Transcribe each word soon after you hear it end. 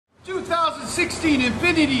2016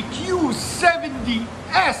 INFINITI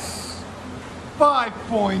Q70S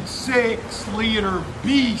 5.6 liter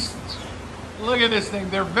beast. Look at this thing.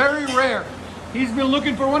 They're very rare. He's been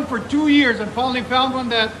looking for one for 2 years and finally found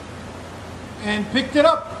one and picked it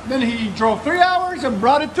up. Then he drove 3 hours and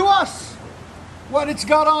brought it to us. What it's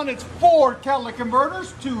got on, it's 4 catalytic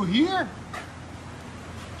converters, 2 here,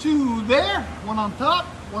 2 there, 1 on top,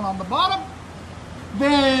 1 on the bottom.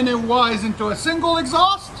 Then it wires into a single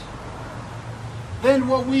exhaust. Then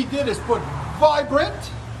what we did is put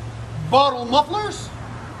vibrant bottle mufflers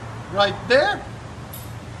right there.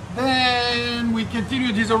 Then we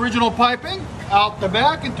continued his original piping out the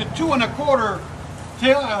back into 2 1/4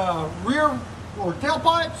 rear or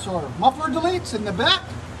tailpipes or muffler deletes in the back.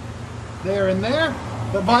 There and there.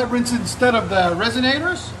 The vibrants instead of the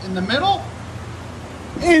resonators in the middle.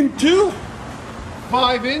 Into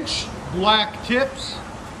 5-inch black tips.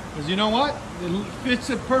 Because you know what? It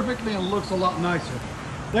fits it perfectly and looks a lot nicer.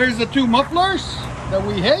 There's the 2 mufflers that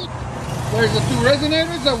we hate. There's the 2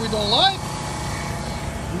 resonators that we don't like.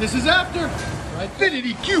 And this is after. Right?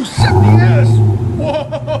 INFINITI Q70S.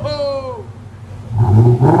 Whoa!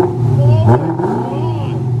 Oh my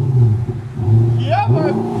God! Yeah,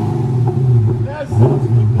 but that sounds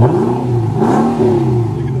good.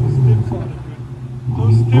 Look at those tips on it, dude.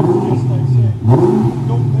 Those tips just like saying,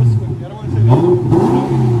 don't mess with me. I don't want to say that.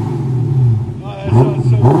 Oh, that sounds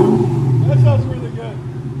so good. That sounds really good.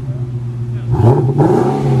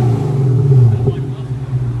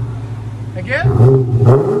 Again,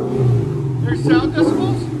 there's sound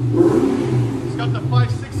decibels. It's got the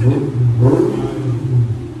 5.6 in it.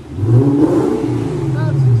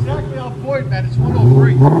 That's exactly on point, man. It's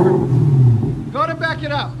 103. Gotta back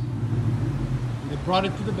it out. They brought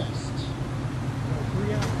it to the best.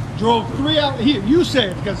 Drove 3 hours. Here, you say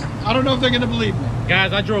it, because I don't know if they're gonna believe me.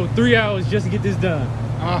 Guys, I drove 3 hours just to get this done.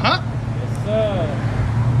 Uh-huh. Yes, sir.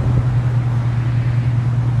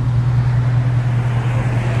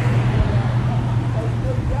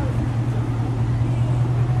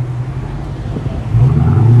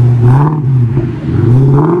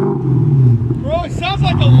 Bro, it sounds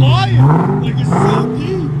like a lion. Like it's so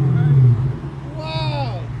deep.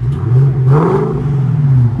 Wow.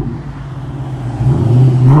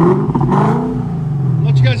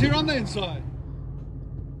 Let you guys hear on the inside.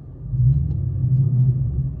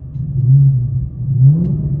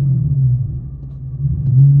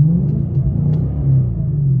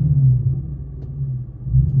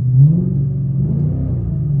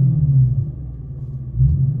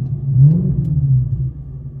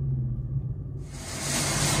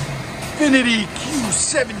 INFINITI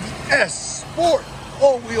Q70S Sport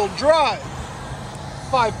all-wheel drive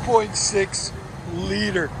 5.6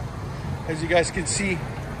 liter, as you guys can see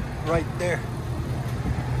right there.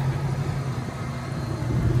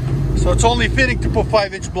 So it's only fitting to put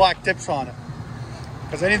 5-inch black tips on it,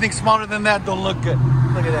 because anything smaller than that don't look good.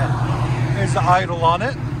 Look at that. There's the idle on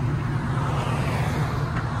it.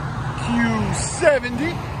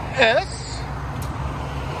 Q70S.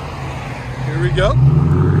 Here we go.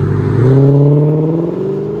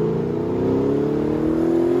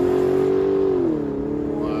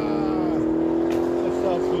 Wow, that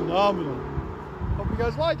sounds phenomenal. Hope you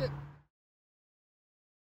guys like it.